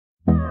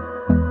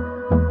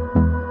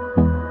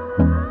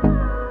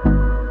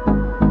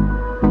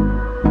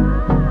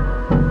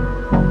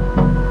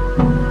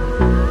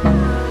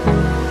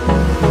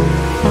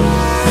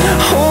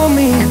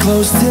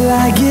close till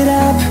I get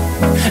up.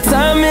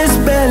 Time is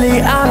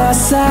barely on our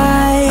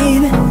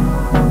side.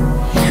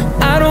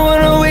 I don't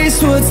wanna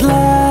waste what's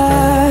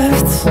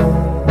left.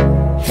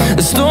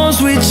 The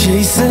storms we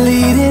chase are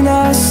leading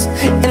us,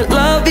 and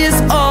love is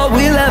all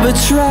we'll ever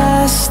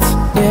trust.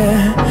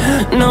 Yeah,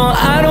 no,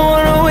 I don't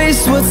wanna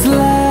waste what's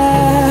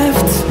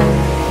left.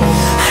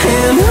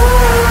 And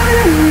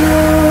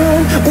on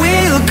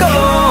we'll go,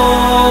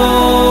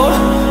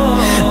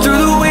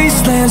 through the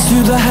wastelands,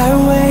 through the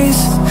highways,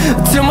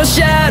 till my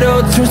shadow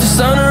turns to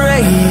sun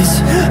rays.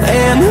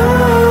 And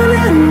on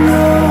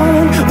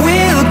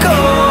we'll go,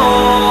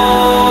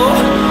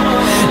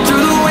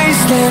 through the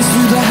wastelands,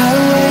 through the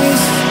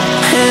highways,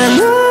 and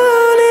on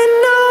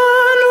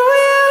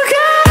we'll go.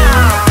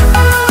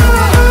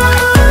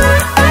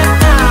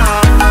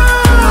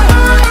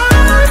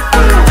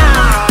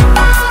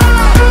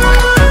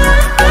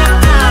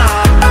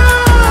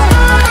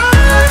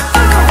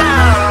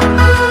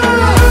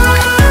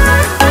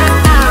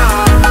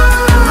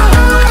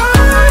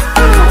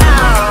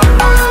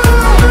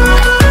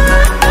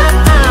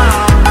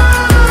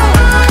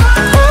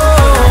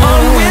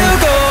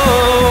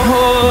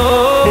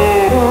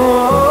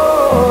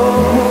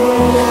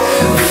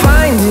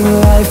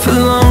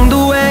 Along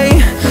the way,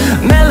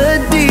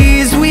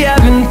 melodies we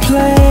haven't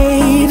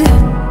played.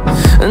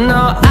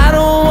 No, I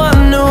don't want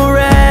no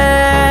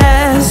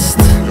rest.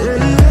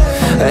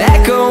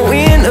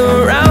 Echoing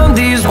around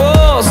these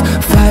walls,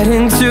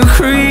 fighting to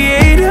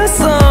create a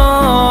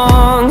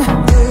song.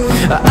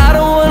 I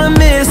don't wanna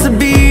miss a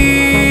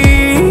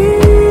beat.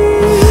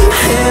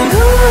 And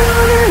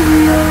on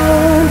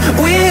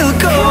we'll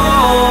go,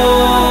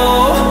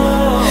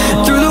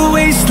 through the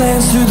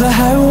wastelands, through the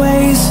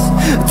highways,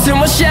 till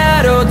my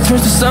shadow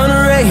turns to sun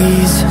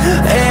rays.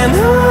 And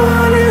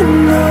on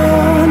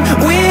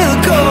we'll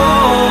go,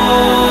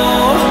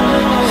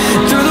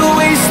 through the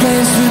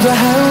wastelands, through the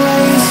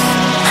highways,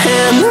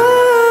 and on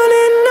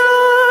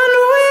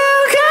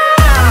we'll go.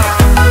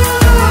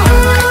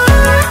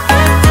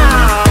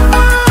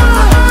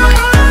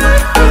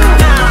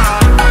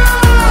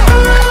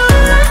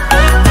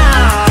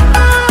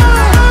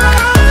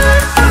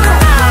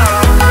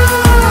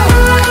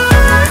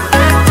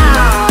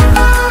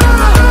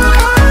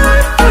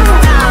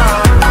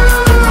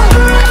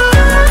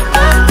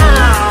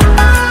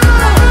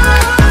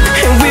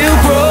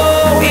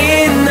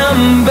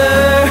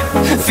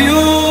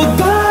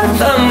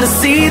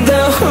 See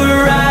the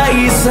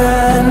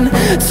horizon,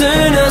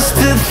 turn us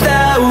to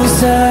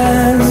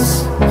thousands,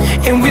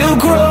 and we'll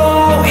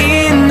grow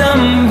in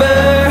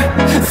number,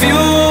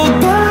 fueled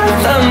by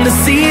them. To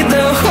see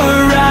the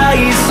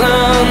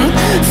horizon,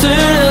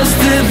 turn us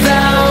to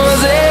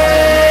thousands,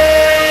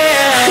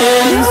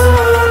 and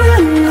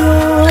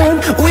on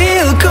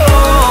we'll go,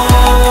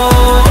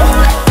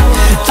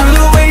 through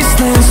the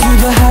wastelands, through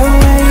the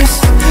highways,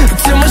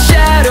 till my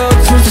shadow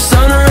turns to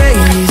sun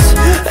rays.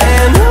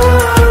 And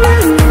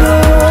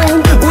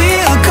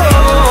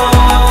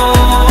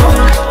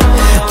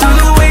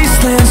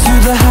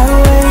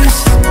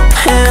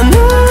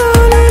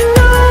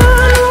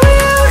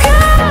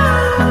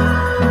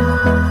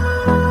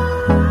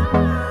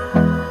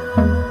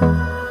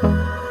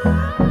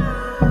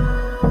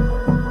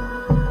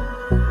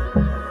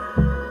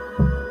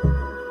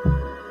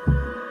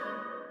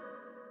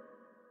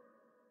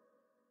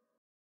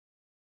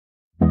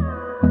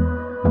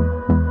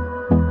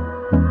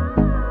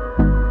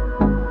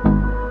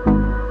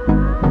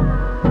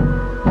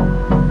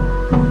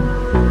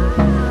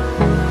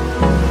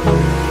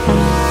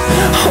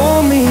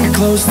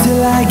close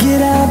till I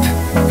get up.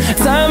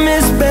 Time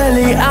is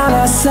barely on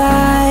our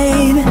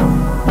side.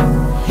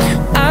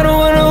 I don't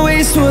wanna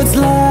waste what's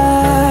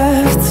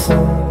left.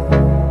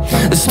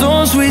 The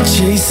storms we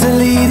chase are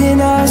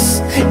leading us,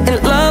 and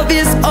love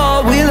is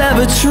all we'll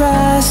ever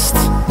trust.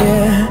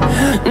 Yeah,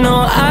 no,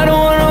 I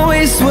don't wanna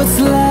waste what's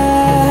left.